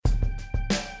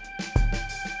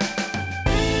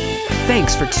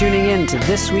Thanks for tuning in to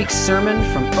this week's sermon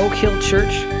from Oak Hill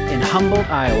Church in Humboldt,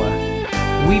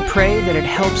 Iowa. We pray that it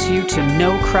helps you to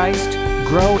know Christ,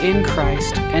 grow in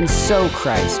Christ, and sow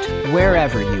Christ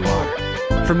wherever you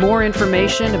are. For more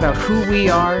information about who we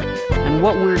are and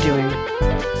what we're doing,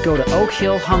 go to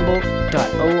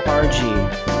oakhillhumboldt.org.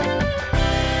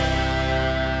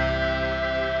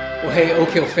 Well, hey, Oak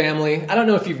Hill family, I don't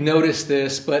know if you've noticed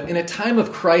this, but in a time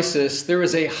of crisis, there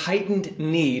is a heightened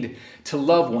need to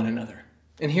love one another.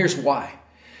 And here's why.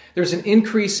 There's an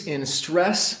increase in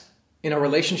stress in our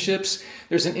relationships,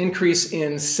 there's an increase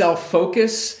in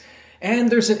self-focus,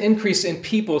 and there's an increase in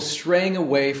people straying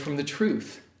away from the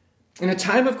truth. In a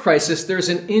time of crisis, there's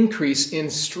an increase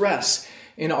in stress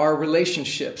in our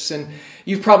relationships. And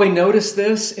you've probably noticed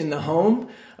this in the home.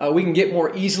 We can get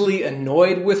more easily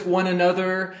annoyed with one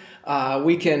another.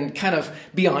 We can kind of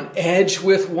be on edge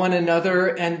with one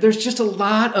another. And there's just a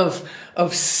lot of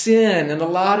sin and a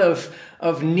lot of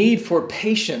need for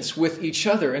patience with each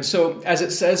other. And so, as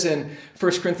it says in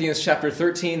 1 Corinthians chapter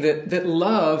 13, that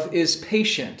love is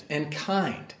patient and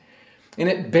kind. And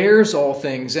it bears all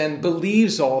things and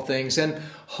believes all things and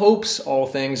hopes all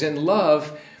things. And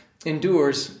love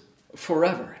endures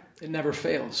forever. It never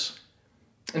fails.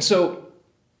 And so,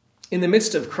 in the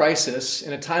midst of crisis,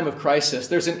 in a time of crisis,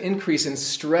 there's an increase in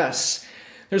stress.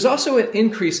 There's also an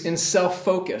increase in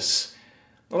self-focus.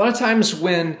 A lot of times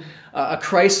when a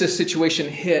crisis situation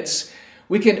hits,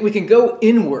 we can go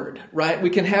inward, right? We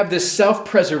can have this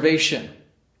self-preservation.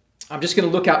 I'm just going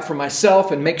to look out for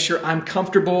myself and make sure I'm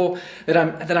comfortable, that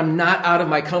I'm not out of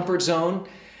my comfort zone.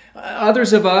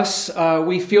 Others of us,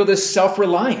 we feel this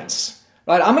self-reliance,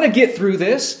 right? I'm going to get through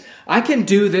this. I can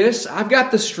do this. I've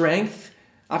got the strength.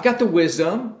 I've got the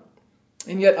wisdom.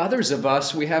 And yet others of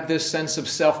us, we have this sense of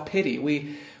self-pity.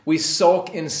 We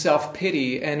sulk in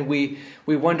self-pity and we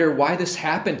wonder why this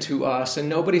happened to us and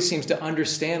nobody seems to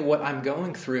understand what I'm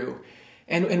going through.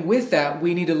 And with that,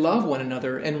 we need to love one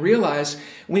another and realize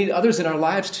we need others in our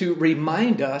lives to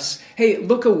remind us, hey,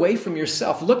 look away from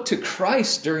yourself. Look to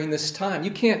Christ during this time.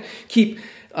 You can't keep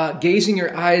gazing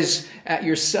your eyes at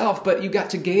yourself, but you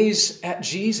got to gaze at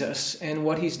Jesus and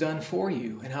what he's done for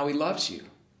you and how he loves you.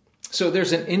 So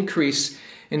there's an increase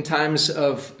in times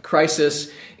of crisis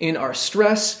in our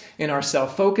stress, in our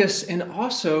self-focus, and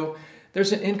also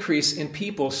there's an increase in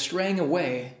people straying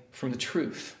away from the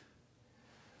truth.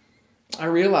 I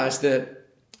realize that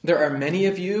there are many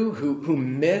of you who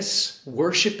miss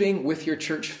worshiping with your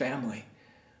church family.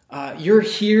 You're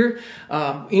here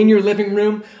in your living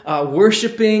room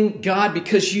worshiping God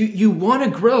because you want to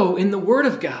grow in the Word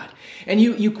of God. And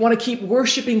you want to keep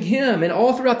worshiping Him. And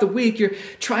all throughout the week, you're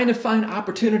trying to find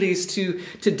opportunities to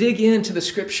dig into the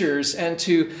Scriptures and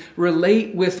to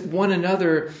relate with one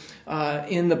another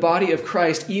in the body of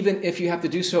Christ, even if you have to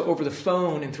do so over the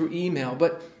phone and through email.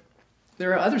 But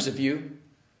there are others of you,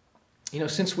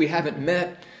 since we haven't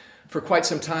met for quite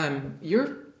some time,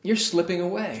 you're slipping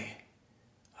away.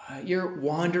 You're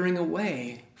wandering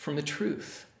away from the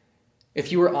truth.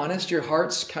 If you were honest, your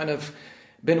heart's kind of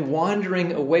been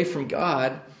wandering away from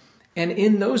God. And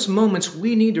in those moments,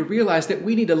 we need to realize that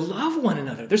we need to love one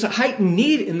another. There's a heightened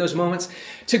need in those moments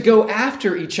to go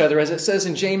after each other, as it says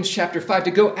in James chapter 5,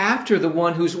 to go after the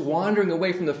one who's wandering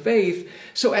away from the faith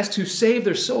so as to save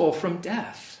their soul from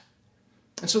death.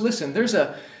 And so listen, there's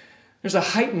a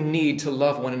heightened need to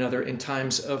love one another in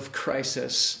times of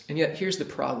crisis. And yet here's the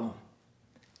problem.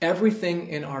 Everything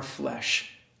in our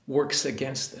flesh works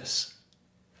against this.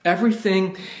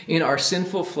 Everything in our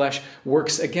sinful flesh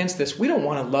works against this. We don't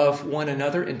want to love one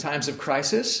another in times of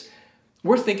crisis.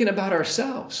 We're thinking about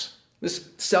ourselves, this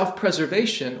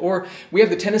self-preservation, or we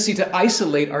have the tendency to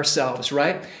isolate ourselves,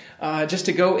 right? Just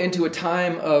to go into a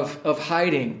time of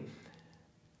hiding.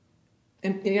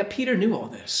 And yet Peter knew all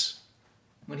this.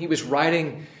 When he was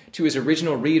writing to his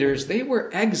original readers, they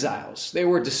were exiles. They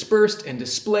were dispersed and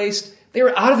displaced. They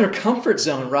were out of their comfort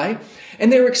zone, right?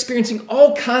 And they were experiencing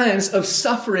all kinds of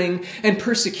suffering and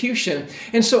persecution.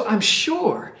 And so I'm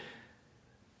sure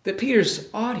that Peter's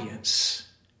audience,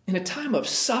 in a time of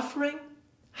suffering,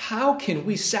 how can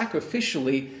we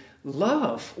sacrificially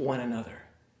love one another?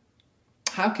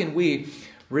 How can we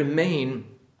remain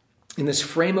in this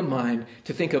frame of mind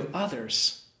to think of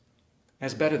others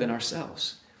as better than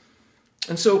ourselves?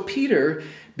 And so Peter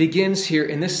begins here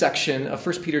in this section of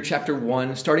 1 Peter chapter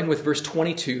 1, starting with verse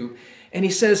 22, and he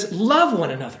says, love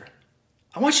one another.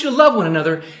 I want you to love one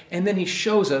another. And then he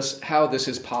shows us how this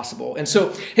is possible. And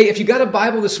so, hey, if you got a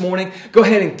Bible this morning, go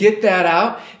ahead and get that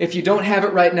out. If you don't have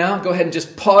it right now, go ahead and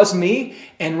just pause me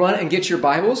and run and get your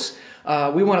Bibles.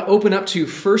 we want to open up to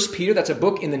 1 Peter. That's a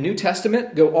book in the New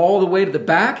Testament. Go all the way to the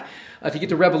back. If you get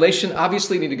to Revelation,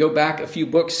 obviously you need to go back a few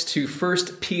books to 1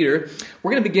 Peter.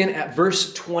 We're going to begin at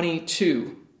verse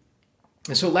 22.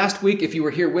 And so last week, if you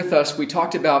were here with us, we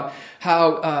talked about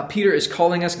how Peter is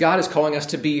calling us, God is calling us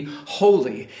to be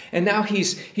holy. And now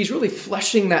he's really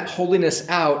fleshing that holiness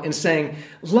out and saying,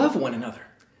 love one another.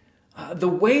 The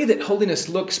way that holiness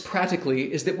looks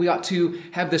practically is that we ought to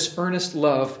have this earnest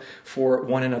love for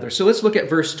one another. So let's look at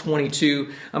verse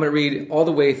 22. I'm going to read all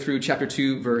the way through chapter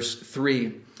 2, verse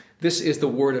 3. This is the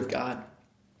word of God.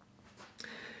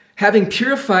 Having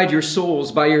purified your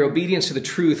souls by your obedience to the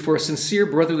truth for a sincere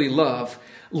brotherly love,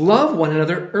 love one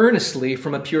another earnestly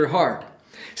from a pure heart,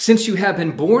 since you have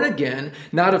been born again,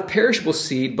 not of perishable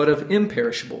seed, but of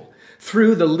imperishable,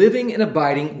 through the living and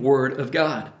abiding word of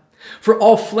God. For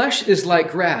all flesh is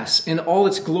like grass, and all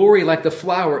its glory like the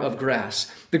flower of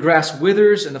grass. The grass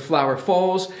withers and the flower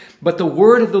falls, but the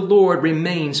word of the Lord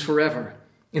remains forever.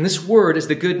 And this word is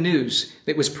the good news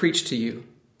that was preached to you.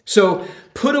 So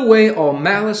put away all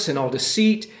malice and all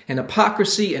deceit and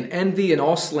hypocrisy and envy and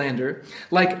all slander.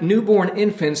 Like newborn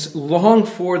infants, long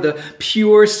for the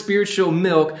pure spiritual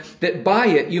milk, that by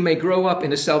it you may grow up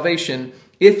into salvation,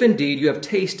 if indeed you have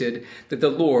tasted that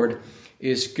the Lord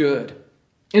is good.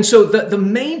 And so the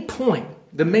main point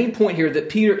here that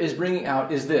Peter is bringing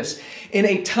out is this. In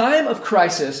a time of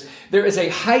crisis, there is a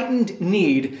heightened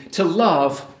need to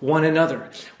love one another.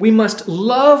 We must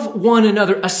love one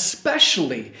another,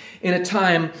 especially in a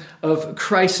time of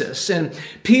crisis. And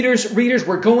Peter's readers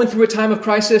were going through a time of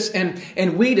crisis,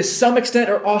 and we, to some extent,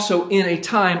 are also in a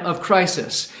time of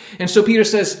crisis. And so Peter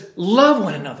says, love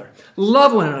one another.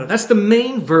 Love one another. That's the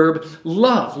main verb,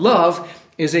 love. Love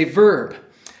is a verb.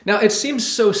 Now, it seems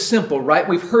so simple, right?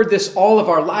 We've heard this all of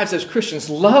our lives as Christians,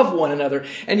 love one another.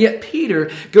 And yet Peter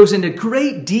goes into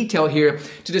great detail here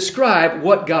to describe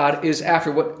what God is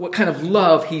after, what kind of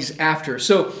love he's after.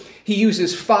 So he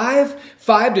uses five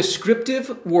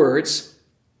descriptive words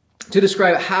to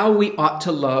describe how we ought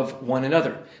to love one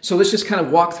another. So let's just kind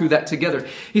of walk through that together.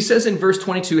 He says in verse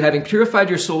 22, having purified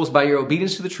your souls by your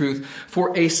obedience to the truth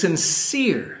for a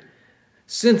sincere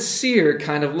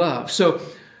kind of love. So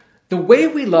the way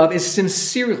we love is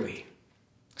sincerely.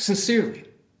 Sincerely.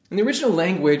 In the original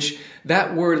language,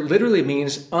 that word literally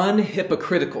means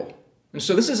unhypocritical. And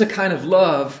so this is a kind of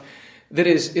love that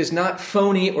is not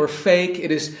phony or fake.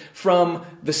 It is from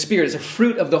the Spirit. It's a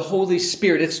fruit of the Holy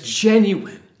Spirit. It's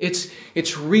genuine.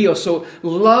 It's real. So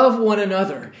love one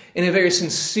another in a very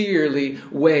sincerely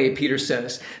way, Peter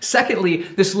says. Secondly,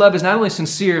 this love is not only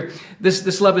sincere,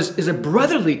 this love is a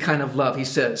brotherly kind of love, he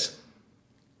says.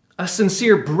 A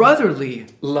sincere brotherly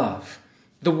love.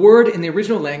 The word in the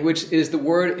original language is the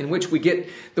word in which we get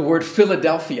the word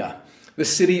Philadelphia, the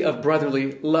city of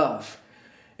brotherly love.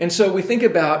 And so we think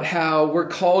about how we're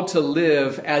called to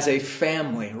live as a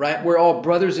family, right? We're all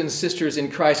brothers and sisters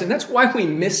in Christ. And that's why we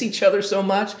miss each other so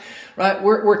much, right?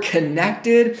 We're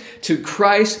connected to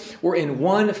Christ. We're in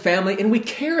one family and we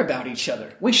care about each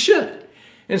other. We should.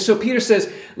 And so Peter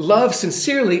says, love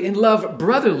sincerely and love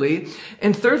brotherly.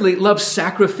 And thirdly, love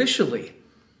sacrificially.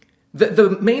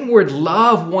 The main word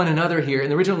love one another here in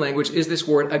the original language is this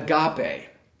word agape.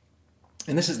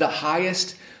 And this is the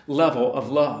highest level of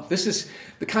love. This is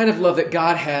the kind of love that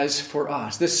God has for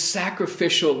us. This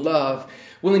sacrificial love,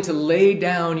 willing to lay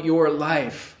down your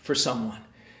life for someone.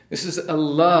 This is a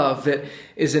love that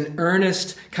is an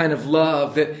earnest kind of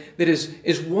love that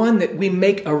is one that we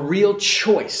make a real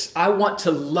choice. I want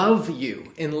to love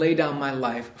you and lay down my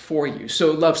life for you.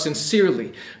 So love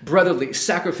sincerely, brotherly,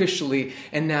 sacrificially,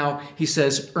 and now he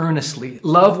says earnestly.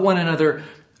 Love one another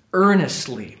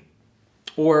earnestly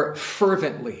or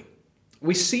fervently.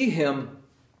 We see him,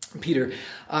 Peter,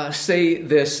 say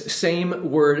this same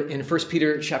word in 1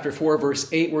 Peter chapter 4, verse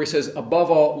 8, where he says,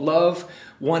 above all, love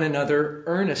one another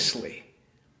earnestly,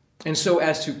 and so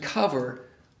as to cover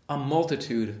a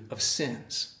multitude of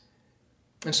sins.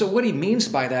 And so what he means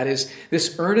by that is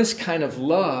this earnest kind of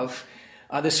love,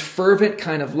 this fervent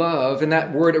kind of love, and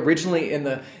that word originally in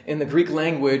the Greek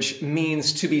language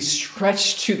means to be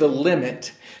stretched to the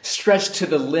limit. Stretched to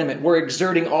the limit. We're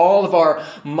exerting all of our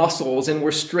muscles and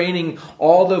we're straining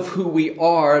all of who we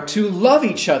are to love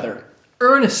each other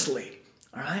earnestly.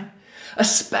 All right?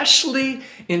 Especially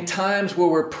in times where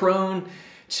we're prone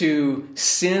to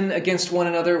sin against one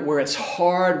another, where it's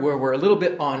hard, where we're a little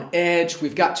bit on edge.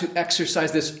 We've got to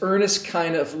exercise this earnest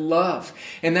kind of love.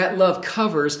 And that love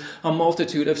covers a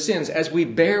multitude of sins. As we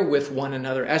bear with one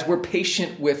another, as we're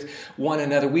patient with one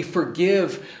another, we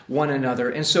forgive one another.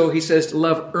 And so he says,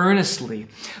 love earnestly.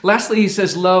 Lastly, he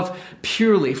says, love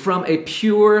purely, from a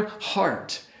pure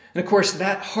heart. And of course,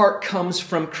 that heart comes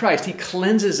from Christ. He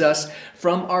cleanses us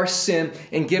from our sin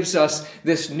and gives us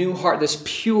this new heart, this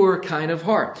pure kind of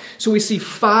heart. So we see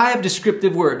 5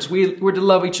 descriptive words. We're to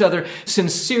love each other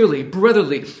sincerely,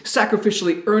 brotherly,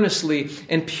 sacrificially, earnestly,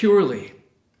 and purely.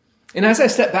 And as I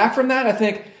step back from that, I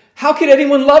think, how could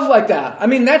anyone love like that? I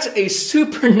mean, that's a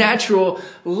supernatural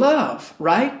love,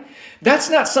 right? That's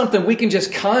not something we can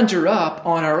just conjure up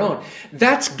on our own.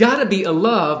 That's got to be a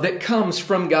love that comes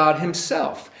from God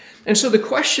himself. And so the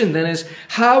question then is,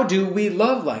 how do we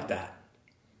love like that?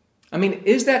 I mean,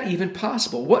 is that even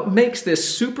possible? What makes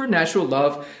this supernatural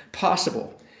love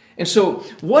possible? And so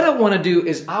what I want to do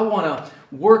is I want to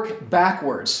work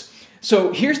backwards.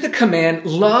 So here's the command,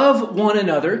 love one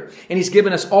another. And he's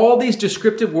given us all these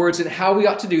descriptive words and how we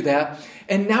ought to do that.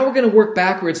 And now we're going to work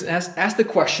backwards and ask the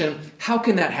question, how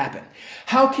can that happen?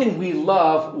 How can we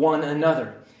love one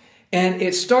another? And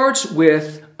it starts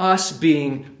with us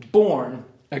being born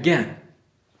again.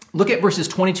 Look at verses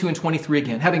 22 and 23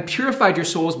 again. Having purified your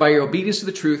souls by your obedience to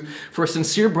the truth for a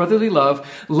sincere brotherly love,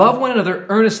 love one another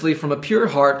earnestly from a pure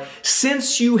heart,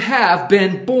 since you have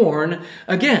been born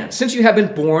again. Since you have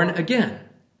been born again.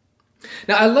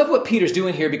 Now, I love what Peter's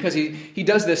doing here because he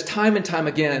does this time and time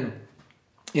again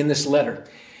in this letter.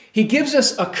 He gives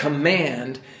us a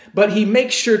command, but he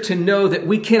makes sure to know that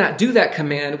we cannot do that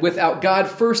command without God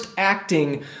first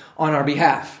acting on our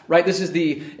behalf, right? This is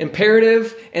the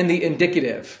imperative and the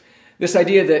indicative. This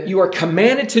idea that you are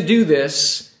commanded to do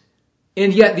this,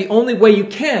 and yet the only way you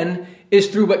can is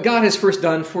through what God has first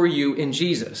done for you in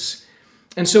Jesus.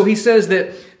 And so he says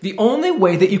that the only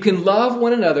way that you can love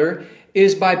one another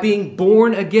is by being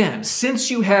born again, since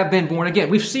you have been born again.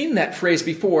 We've seen that phrase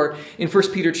before in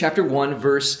 1 Peter chapter 1,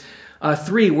 verse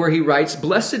 3, where he writes,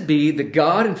 "Blessed be the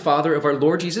God and Father of our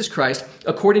Lord Jesus Christ.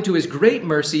 According to his great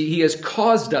mercy, he has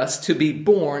caused us to be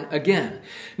born again."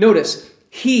 Notice,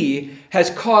 he has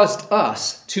caused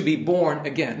us to be born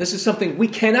again. This is something we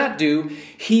cannot do.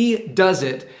 He does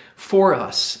it for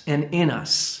us and in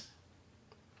us.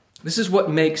 This is what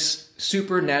makes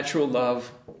supernatural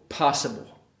love possible.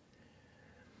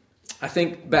 I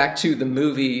think back to the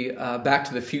movie Back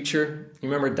to the Future. You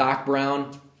remember Doc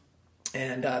Brown?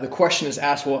 And the question is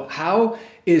asked, well, how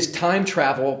is time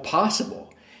travel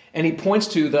possible? And he points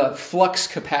to the flux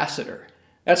capacitor.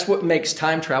 That's what makes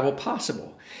time travel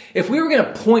possible. If we were going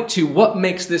to point to what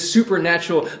makes this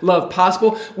supernatural love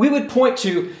possible, we would point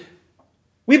to,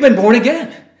 we've been born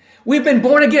again. We've been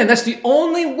born again. That's the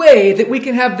only way that we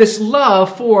can have this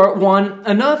love for one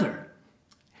another.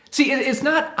 See, it's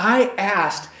not I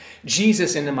asked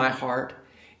Jesus into my heart.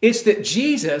 It's that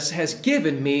Jesus has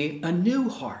given me a new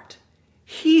heart.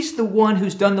 He's the one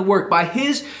who's done the work. By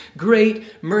his great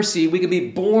mercy, we can be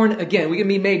born again. We can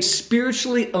be made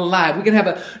spiritually alive. We can have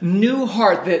a new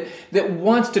heart that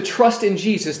wants to trust in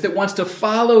Jesus, that wants to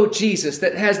follow Jesus,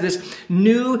 that has this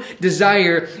new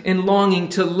desire and longing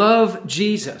to love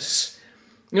Jesus.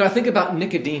 You know, I think about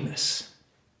Nicodemus.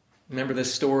 Remember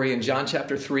this story in John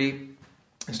chapter 3,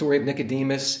 the story of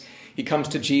Nicodemus. He comes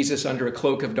to Jesus under a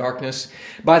cloak of darkness.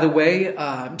 By the way,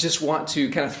 just want to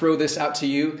kind of throw this out to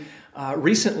you.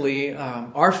 Recently,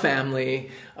 our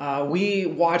family, we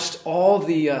watched all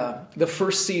the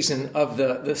first season of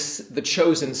the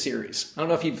Chosen series. I don't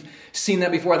know if you've seen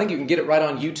that before. I think you can get it right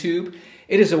on YouTube.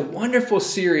 It is a wonderful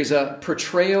series, a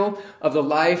portrayal of the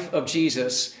life of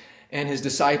Jesus and his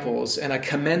disciples, and I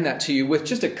commend that to you with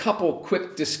just a couple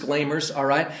quick disclaimers, all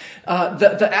right?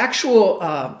 The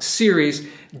actual series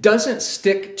doesn't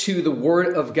stick to the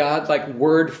Word of God, like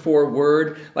word for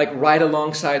word, like right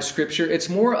alongside Scripture. It's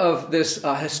more of this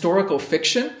historical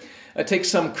fiction. It takes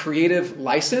some creative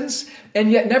license,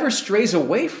 and yet never strays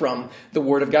away from the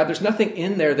Word of God. There's nothing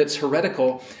in there that's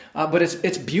heretical, but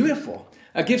it's beautiful.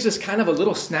 It gives us kind of a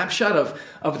little snapshot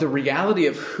of the reality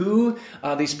of who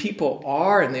these people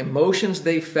are and the emotions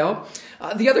they felt.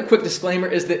 The other quick disclaimer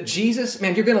is that Jesus,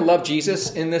 man, you're going to love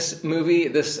Jesus in this movie,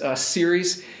 this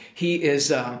series. He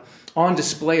is on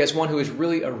display as one who is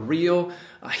really a real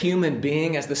human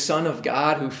being, as the Son of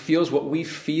God who feels what we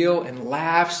feel and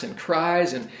laughs and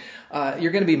cries, and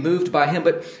you're going to be moved by him.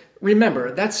 But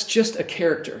remember, that's just a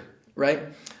character, right?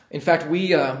 In fact,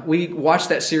 we watched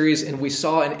that series and we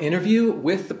saw an interview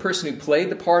with the person who played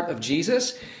the part of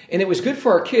Jesus. And it was good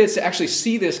for our kids to actually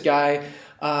see this guy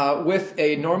with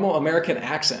a normal American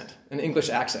accent, an English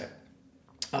accent.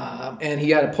 And he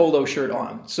had a polo shirt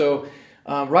on. So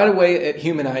right away, it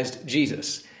humanized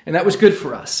Jesus. And that was good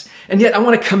for us. And yet, I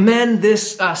want to commend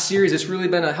this series. It's really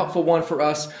been a helpful one for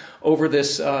us over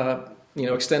this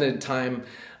extended time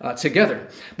together.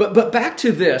 But back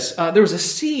to this, there was a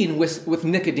scene with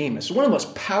Nicodemus, one of the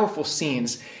most powerful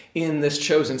scenes in this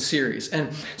chosen series.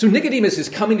 And so Nicodemus is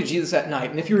coming to Jesus at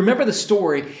night. And if you remember the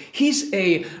story, he's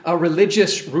a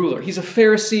religious ruler. He's a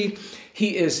Pharisee.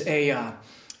 He is a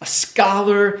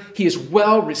scholar. He is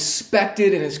well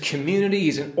respected in his community.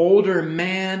 He's an older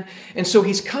man. And so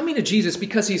he's coming to Jesus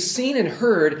because he's seen and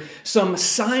heard some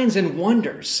signs and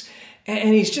wonders.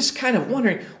 And he's just kind of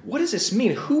wondering, what does this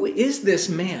mean? Who is this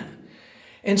man?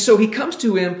 And so he comes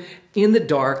to him in the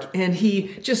dark and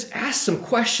he just asks some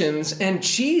questions. And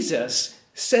Jesus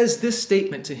says this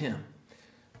statement to him: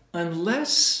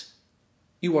 unless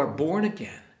you are born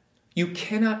again, you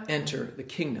cannot enter the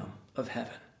kingdom of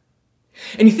heaven.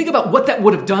 And you think about what that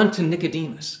would have done to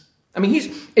Nicodemus. I mean,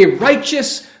 he's a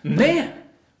righteous man,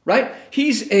 right?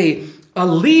 He's a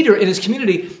leader in his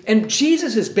community. And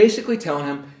Jesus is basically telling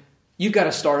him, you've got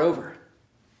to start over.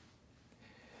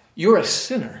 You're a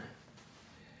sinner.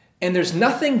 And there's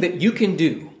nothing that you can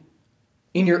do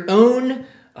in your own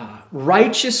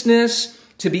righteousness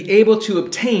to be able to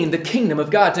obtain the kingdom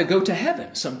of God, to go to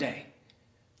heaven someday.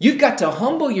 You've got to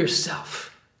humble yourself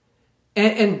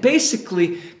and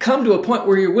basically come to a point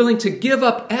where you're willing to give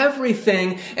up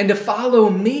everything and to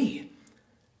follow me,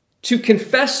 to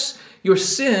confess your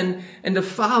sin and to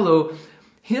follow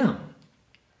him.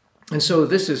 And so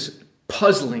this is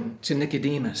puzzling to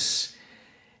Nicodemus.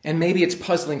 And maybe it's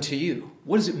puzzling to you.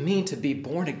 What does it mean to be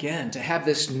born again, to have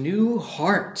this new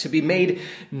heart, to be made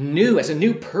new as a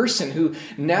new person who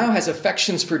now has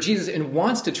affections for Jesus and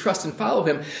wants to trust and follow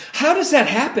him? How does that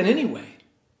happen anyway?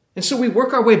 And so we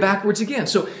work our way backwards again.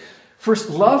 So first,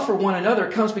 love for one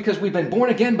another comes because we've been born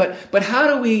again, but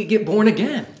how do we get born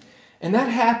again? And that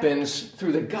happens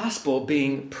through the gospel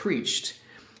being preached.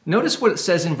 Notice what it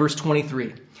says in verse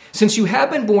 23. Since you have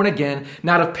been born again,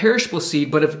 not of perishable seed,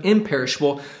 but of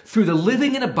imperishable, through the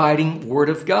living and abiding word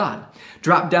of God.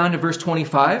 Drop down to verse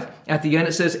 25. At the end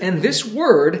it says, and this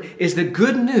word is the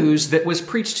good news that was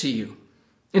preached to you.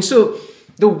 And so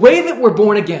the way that we're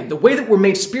born again, the way that we're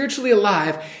made spiritually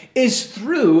alive, is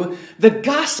through the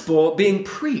gospel being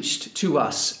preached to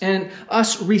us and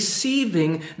us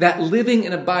receiving that living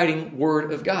and abiding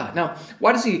word of God. Now,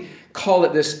 why does he call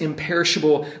it this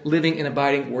imperishable, living and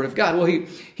abiding word of God? Well,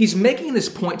 he's making this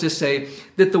point to say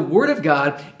that the word of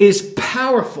God is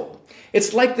powerful.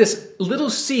 It's like this little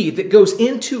seed that goes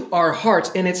into our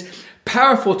hearts, and it's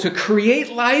powerful to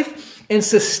create life and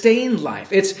sustain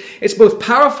life. It's both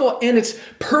powerful and it's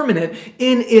permanent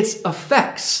in its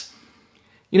effects.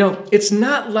 You know, it's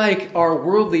not like our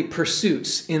worldly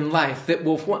pursuits in life that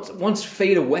will once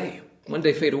fade away, one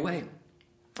day fade away.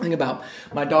 Think about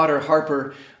my daughter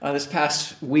Harper. This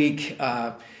past week,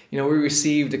 we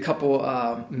received a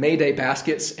couple May Day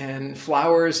baskets and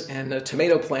flowers and a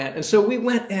tomato plant. And so we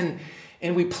went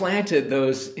and we planted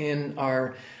those in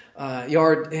our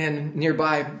yard and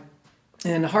nearby.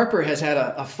 And Harper has had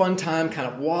a fun time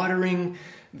kind of watering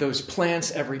those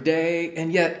plants every day.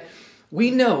 And yet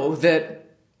we know that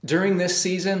during this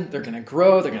season, they're going to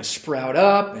grow, they're going to sprout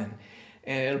up, and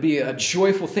it'll be a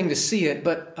joyful thing to see it.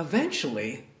 But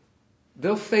eventually,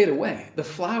 they'll fade away. The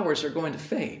flowers are going to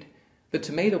fade. The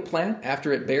tomato plant,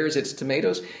 after it bears its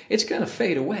tomatoes, it's going to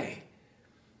fade away.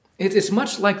 It's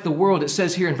much like the world. It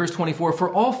says here in verse 24,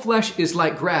 for all flesh is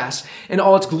like grass, and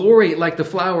all its glory like the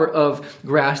flower of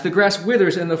grass. The grass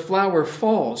withers and the flower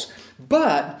falls,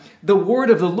 but the word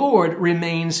of the Lord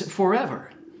remains forever.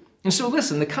 And so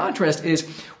listen, the contrast is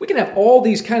we can have all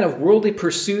these kind of worldly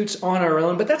pursuits on our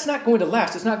own, but that's not going to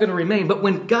last. It's not going to remain. But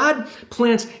when God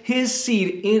plants his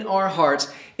seed in our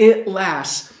hearts, it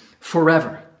lasts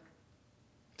forever.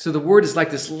 So the word is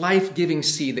like this life-giving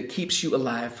seed that keeps you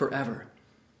alive forever.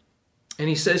 And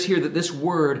he says here that this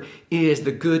word is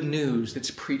the good news that's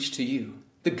preached to you.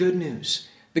 The good news,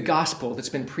 the gospel that's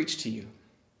been preached to you.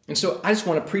 And so I just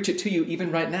want to preach it to you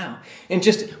even right now. In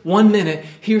just 1 minute,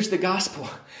 here's the gospel.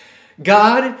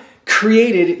 God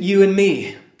created you and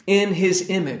me in his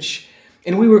image.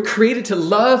 And we were created to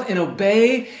love and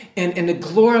obey and to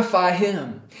glorify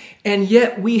him. And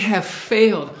yet we have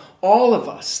failed. All of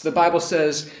us, the Bible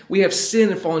says, we have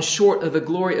sinned and fallen short of the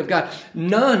glory of God.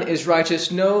 None is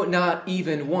righteous, no, not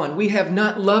even one. We have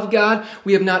not loved God.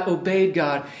 We have not obeyed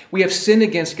God. We have sinned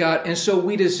against God, and so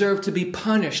we deserve to be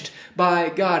punished by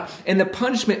God. And the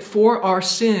punishment for our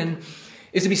sin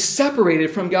is to be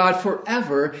separated from God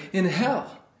forever in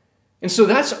hell. And so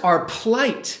that's our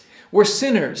plight. We're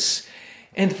sinners.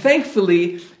 And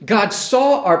thankfully, God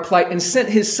saw our plight and sent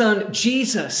his son,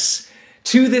 Jesus,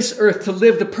 to this earth to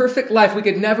live the perfect life we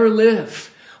could never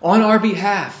live on our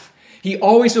behalf. He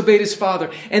always obeyed his Father.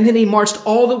 And then he marched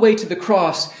all the way to the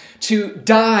cross to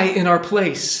die in our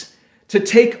place, to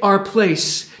take our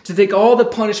place, to take all the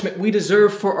punishment we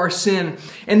deserve for our sin.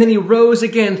 And then he rose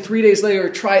again 3 days later,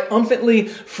 triumphantly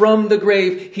from the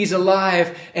grave. He's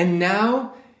alive. And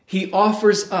now he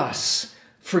offers us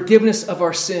forgiveness of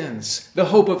our sins, the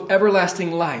hope of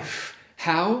everlasting life.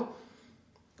 How?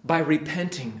 By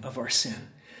repenting of our sin,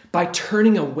 by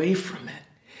turning away from it,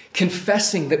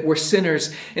 confessing that we're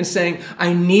sinners and saying,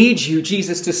 I need you,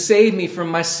 Jesus, to save me from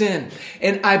my sin.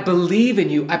 And I believe in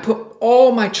you. I put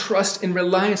all my trust and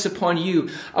reliance upon you.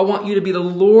 I want you to be the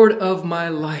Lord of my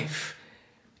life.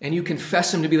 And you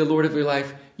confess him to be the Lord of your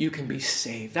life, you can be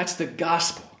saved. That's the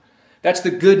gospel. That's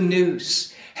the good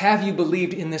news. Have you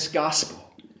believed in this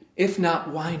gospel? If not,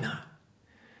 why not?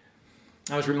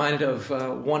 I was reminded of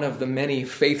one of the many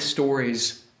faith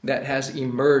stories that has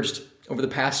emerged over the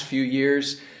past few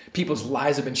years. People's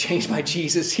lives have been changed by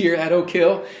Jesus here at Oak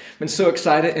Hill. I've been so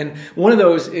excited. And one of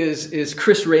those is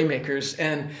Chris Raymaker's.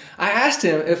 And I asked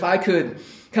him if I could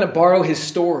kind of borrow his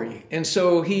story. And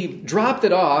so he dropped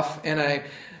it off, and I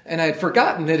had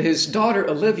forgotten that his daughter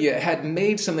Olivia had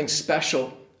made something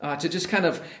special to just kind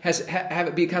of have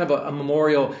it be kind of a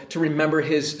memorial to remember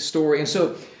his story. And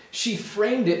so she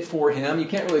framed it for him. You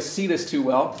can't really see this too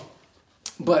well,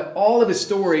 but all of his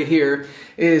story here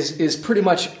is pretty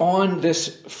much on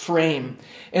this frame.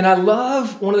 And I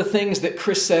love one of the things that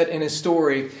Chris said in his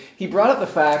story. He brought up the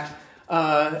fact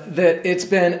that it's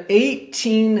been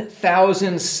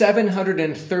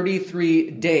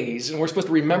 18,733 days, and we're supposed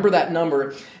to remember that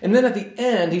number. And then at the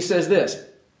end, he says this: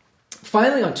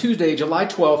 finally, on Tuesday, July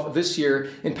 12th of this year,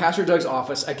 in Pastor Doug's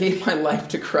office, I gave my life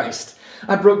to Christ.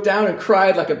 I broke down and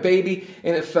cried like a baby,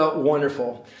 and it felt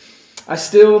wonderful. I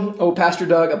still owe Pastor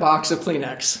Doug a box of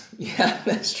Kleenex. Yeah,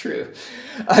 that's true.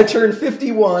 I turned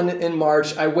 51 in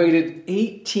March. I waited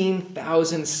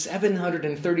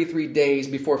 18,733 days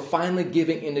before finally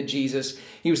giving in to Jesus.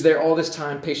 He was there all this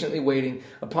time, patiently waiting.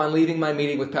 Upon leaving my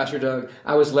meeting with Pastor Doug,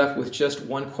 I was left with just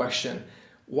one question.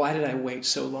 Why did I wait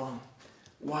so long?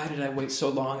 Why did I wait so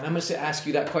long? And I'm going to ask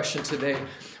you that question today.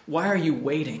 Why are you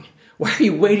waiting? Why are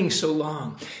you waiting so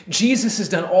long? Jesus has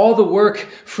done all the work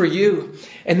for you.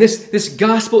 And this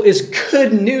gospel is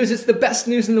good news. It's the best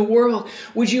news in the world.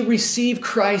 Would you receive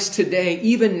Christ today,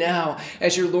 even now,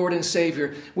 as your Lord and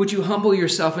Savior? Would you humble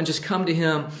yourself and just come to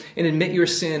him and admit your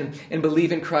sin and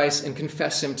believe in Christ and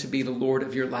confess him to be the Lord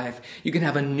of your life? You can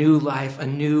have a new life, a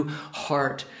new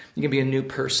heart. You can be a new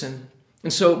person.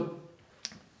 And so,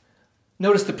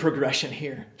 notice the progression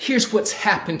here. Here's what's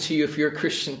happened to you if you're a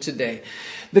Christian today.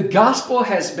 The gospel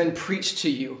has been preached to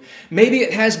you. Maybe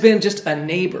it has been just a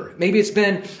neighbor. Maybe it's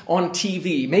been on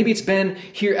TV. Maybe it's been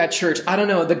here at church. I don't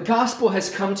know. The gospel has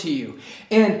come to you.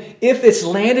 And if it's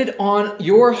landed on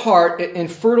your heart in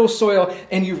fertile soil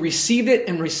and you received it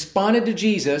and responded to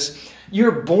Jesus,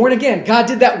 you're born again. God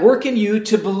did that work in you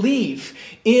to believe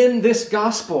in this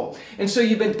gospel. And so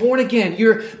you've been born again.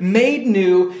 You're made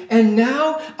new. And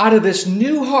now out of this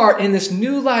new heart and this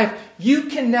new life, you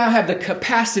can now have the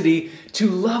capacity to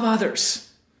love others.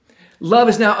 Love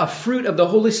is now a fruit of the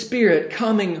Holy Spirit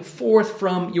coming forth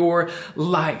from your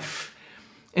life.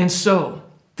 And so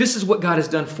this is what God has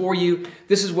done for you.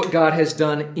 This is what God has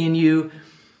done in you.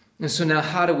 And so now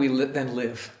how do we then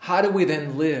live? How do we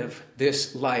then live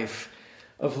this life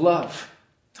of love?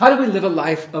 How do we live a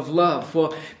life of love?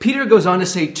 Well, Peter goes on to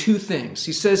say two things.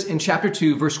 He says in chapter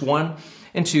 2, verse 1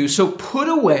 and 2, so put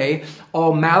away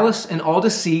all malice and all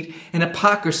deceit and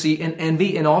hypocrisy and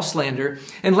envy and all slander,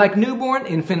 and like newborn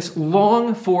infants,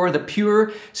 long for the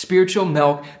pure spiritual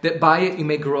milk, that by it you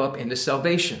may grow up into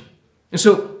salvation. And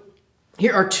so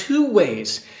here are two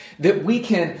ways that we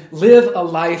can live a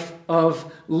life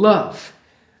of love.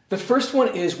 The first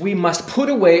one is we must put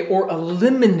away or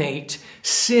eliminate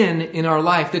sin in our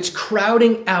life that's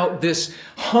crowding out this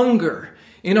hunger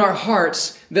in our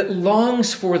hearts that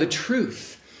longs for the truth.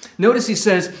 Notice he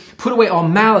says, put away all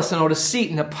malice and all deceit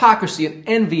and hypocrisy and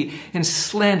envy and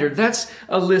slander. That's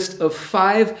a list of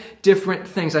 5 different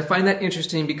things. I find that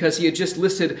interesting because he had just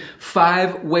listed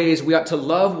 5 ways we ought to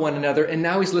love one another, and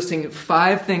now he's listing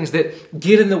 5 things that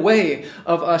get in the way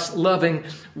of us loving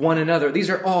one another. These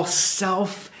are all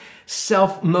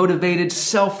self-motivated,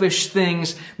 selfish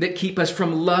things that keep us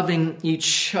from loving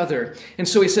each other. And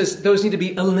so he says those need to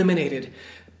be eliminated,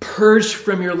 purged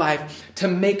from your life to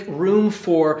make room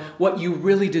for what you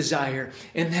really desire,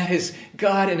 and that is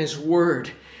God and his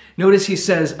word. Notice he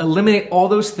says, eliminate all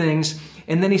those things,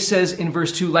 and then he says in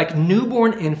verse 2, like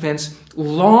newborn infants,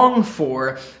 long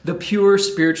for the pure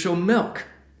spiritual milk.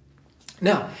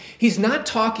 Now, he's not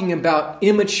talking about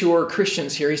immature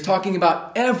Christians here. He's talking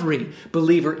about every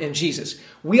believer in Jesus.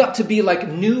 We ought to be like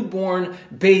newborn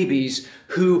babies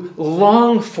who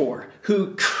long for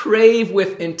who crave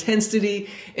with intensity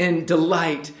and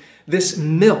delight this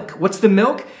milk. What's the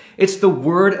milk? It's the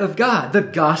Word of God, the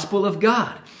gospel of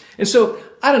God. And so,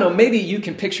 I don't know, maybe you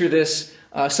can picture this.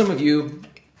 Some of you,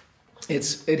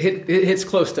 it hits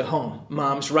close to home,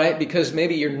 moms, right? Because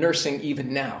maybe you're nursing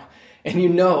even now, and you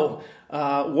know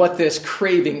what this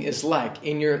craving is like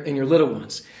in your little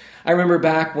ones. I remember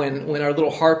back when our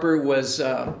little Harper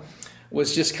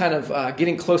was just kind of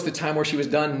getting close to the time where she was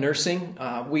done nursing.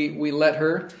 We let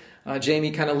her,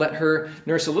 Jamie kind of let her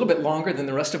nurse a little bit longer than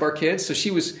the rest of our kids. So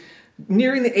she was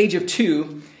nearing the age of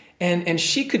 2, and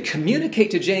she could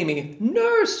communicate to Jamie,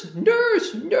 nurse,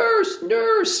 nurse, nurse,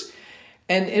 nurse.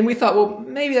 And we thought, well,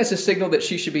 maybe that's a signal that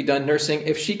she should be done nursing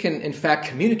if she can, in fact,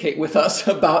 communicate with us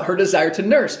about her desire to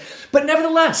nurse. But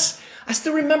nevertheless, I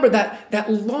still remember that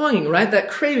longing, right? That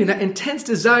craving, that intense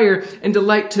desire and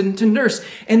delight to nurse.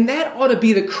 And that ought to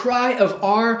be the cry of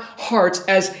our hearts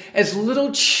as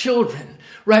little children,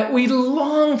 right? We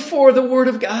long for the Word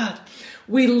of God.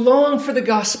 We long for the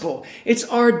gospel. It's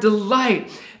our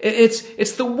delight.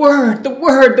 It's the Word, the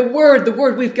Word, the Word, the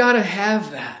Word. We've got to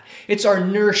have that. It's our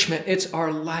nourishment. It's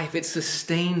our life. It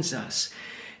sustains us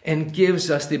and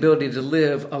gives us the ability to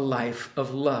live a life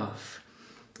of love.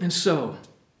 And so,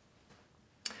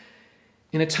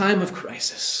 in a time of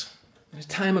crisis, there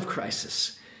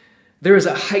is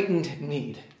a heightened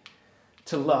need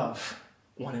to love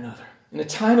one another. In a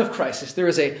time of crisis, there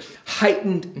is a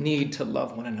heightened need to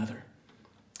love one another.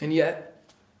 And yet,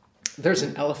 there's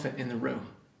an elephant in the room,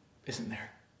 isn't there?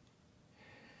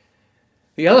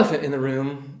 The elephant in the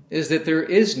room is that there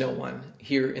is no one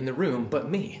here in the room but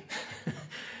me.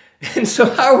 And so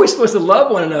how are we supposed to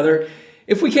love one another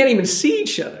if we can't even see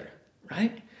each other,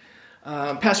 right?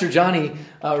 Pastor Johnny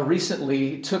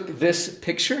recently took this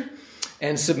picture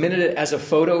and submitted it as a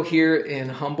photo here in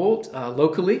Humboldt,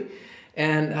 locally.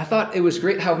 And I thought it was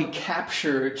great how he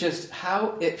captured just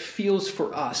how it feels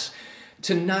for us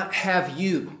to not have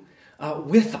you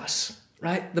with us,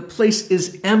 right? The place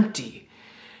is empty.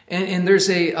 And there's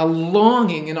a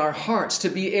longing in our hearts to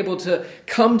be able to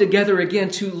come together again,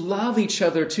 to love each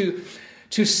other, to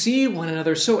see one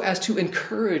another so as to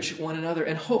encourage one another.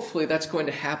 And hopefully that's going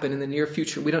to happen in the near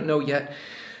future. We don't know yet,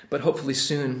 but hopefully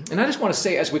soon. And I just want to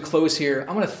say as we close here,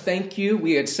 I want to thank you.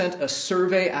 We had sent a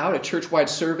survey out, a church-wide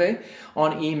survey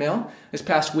on email this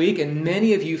past week, and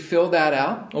many of you filled that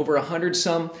out. Over 100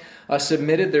 some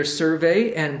submitted their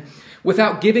survey. And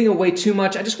without giving away too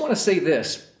much, I just want to say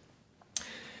this.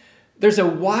 There's a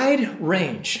wide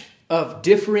range of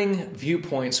differing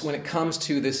viewpoints when it comes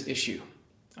to this issue,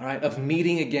 all right, of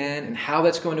meeting again and how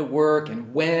that's going to work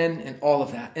and when and all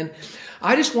of that. And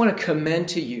I just want to commend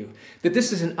to you that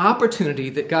this is an opportunity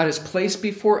that God has placed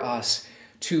before us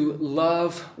to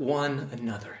love one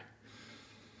another.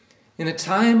 In a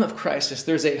time of crisis,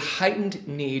 there's a heightened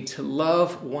need to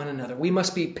love one another. We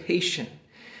must be patient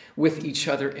with each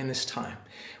other in this time.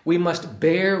 We must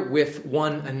bear with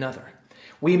one another.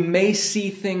 We may see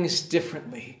things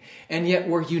differently, and yet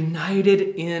we're united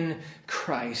in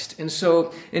Christ. And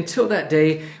so until that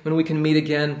day when we can meet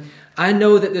again, I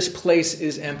know that this place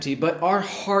is empty, but our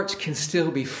hearts can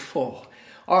still be full.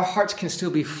 Our hearts can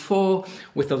still be full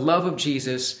with the love of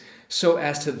Jesus so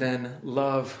as to then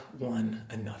love one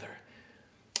another.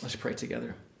 Let's pray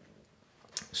together.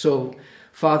 So,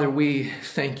 Father, we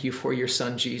thank you for your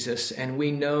Son, Jesus, and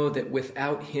we know that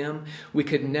without him, we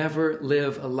could never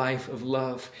live a life of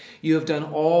love. You have done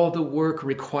all the work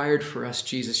required for us,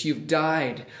 Jesus. You've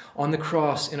died on the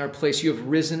cross in our place. You have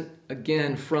risen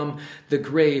again from the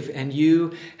grave, and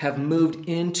you have moved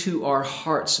into our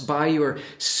hearts by your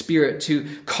Spirit to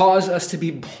cause us to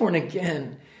be born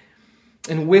again.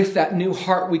 And with that new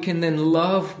heart, we can then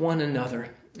love one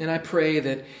another. And I pray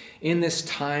that in this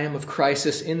time of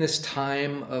crisis, in this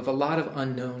time of a lot of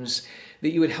unknowns,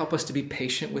 that you would help us to be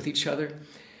patient with each other,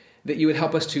 that you would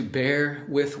help us to bear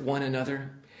with one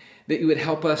another, that you would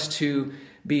help us to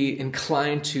be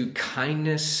inclined to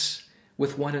kindness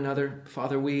with one another.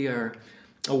 Father, we are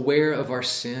aware of our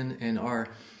sin and our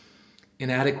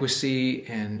inadequacy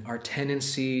and our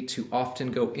tendency to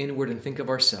often go inward and think of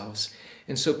ourselves.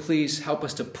 And so please help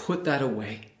us to put that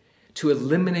away, to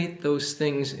eliminate those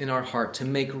things in our heart, to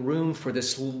make room for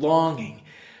this longing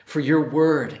for your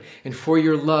word and for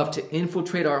your love to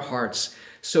infiltrate our hearts,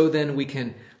 so then we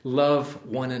can love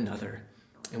one another.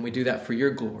 And we do that for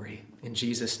your glory. In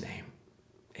Jesus' name,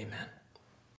 amen.